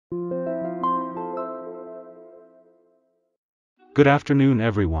Good afternoon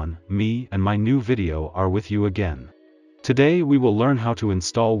everyone, me and my new video are with you again. Today we will learn how to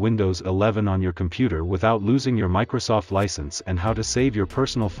install Windows 11 on your computer without losing your Microsoft license and how to save your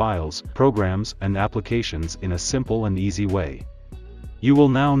personal files, programs and applications in a simple and easy way. You will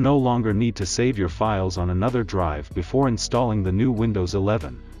now no longer need to save your files on another drive before installing the new Windows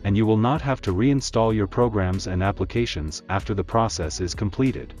 11, and you will not have to reinstall your programs and applications after the process is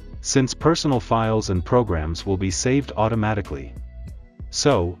completed, since personal files and programs will be saved automatically.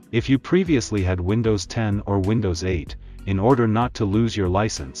 So, if you previously had Windows 10 or Windows 8, in order not to lose your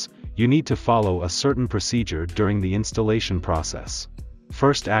license, you need to follow a certain procedure during the installation process.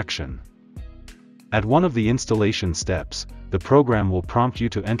 First action. At one of the installation steps, the program will prompt you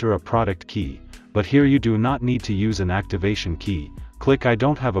to enter a product key, but here you do not need to use an activation key. Click I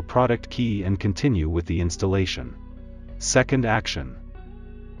don't have a product key and continue with the installation. Second action.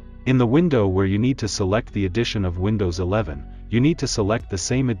 In the window where you need to select the edition of Windows 11, you need to select the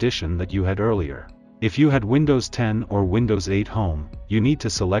same edition that you had earlier. If you had Windows 10 or Windows 8 Home, you need to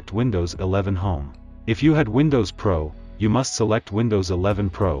select Windows 11 Home. If you had Windows Pro, you must select Windows 11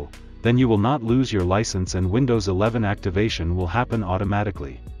 Pro, then you will not lose your license and Windows 11 activation will happen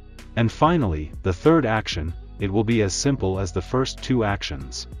automatically. And finally, the third action, it will be as simple as the first two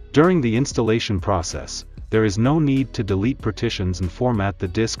actions. During the installation process, there is no need to delete partitions and format the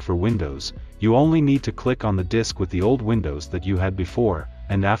disk for Windows, you only need to click on the disk with the old Windows that you had before,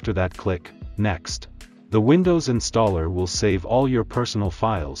 and after that click Next. The Windows installer will save all your personal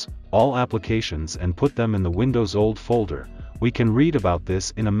files, all applications and put them in the Windows old folder. We can read about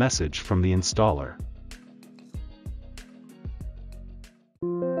this in a message from the installer.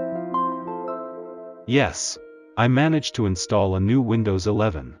 Yes, I managed to install a new Windows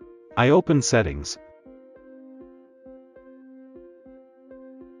 11. I open Settings,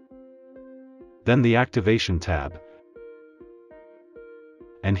 then the Activation tab,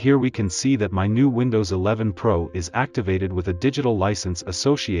 and here we can see that my new Windows 11 Pro is activated with a digital license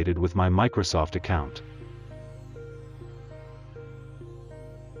associated with my Microsoft account.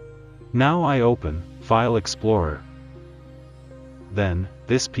 Now I open File Explorer, then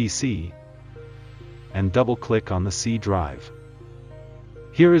this PC, and double-click on the C drive.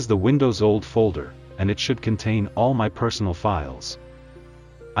 Here is the Windows old folder, and it should contain all my personal files.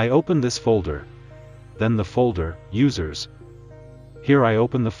 I open this folder, then the folder, Users. Here I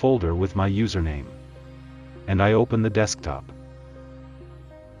open the folder with my username. And I open the desktop.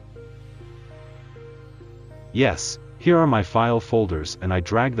 Yes, here are my file folders and I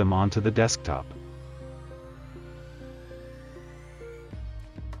drag them onto the desktop.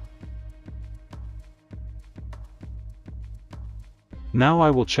 Now I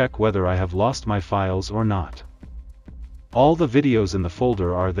will check whether I have lost my files or not. All the videos in the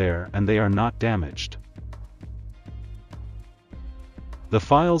folder are there and they are not damaged. The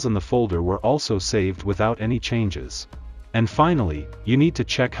files in the folder were also saved without any changes. And finally, you need to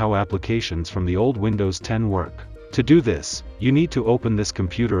check how applications from the old Windows 10 work. To do this, you need to open this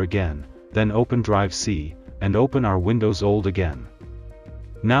computer again, then open Drive C, and open our Windows old again.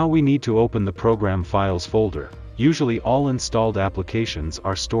 Now we need to open the Program Files folder. Usually all installed applications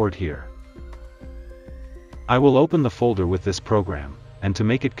are stored here. I will open the folder with this program, and to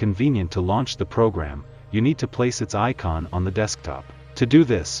make it convenient to launch the program, you need to place its icon on the desktop. To do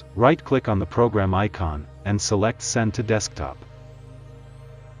this, right-click on the program icon, and select Send to Desktop.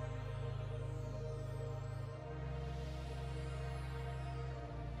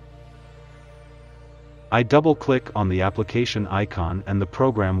 I double-click on the application icon and the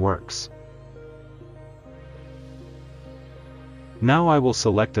program works. Now I will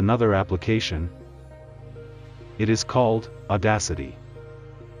select another application. It is called Audacity.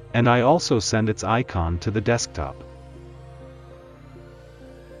 And I also send its icon to the desktop.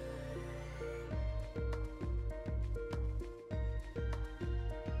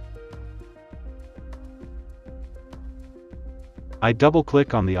 I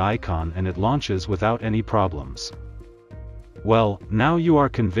double-click on the icon and it launches without any problems. Well, now you are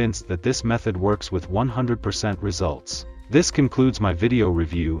convinced that this method works with 100% results. This concludes my video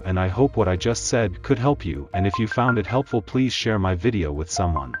review and I hope what I just said could help you, and if you found it helpful please share my video with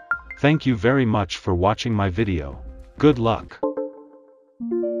someone. Thank you very much for watching my video. Good luck.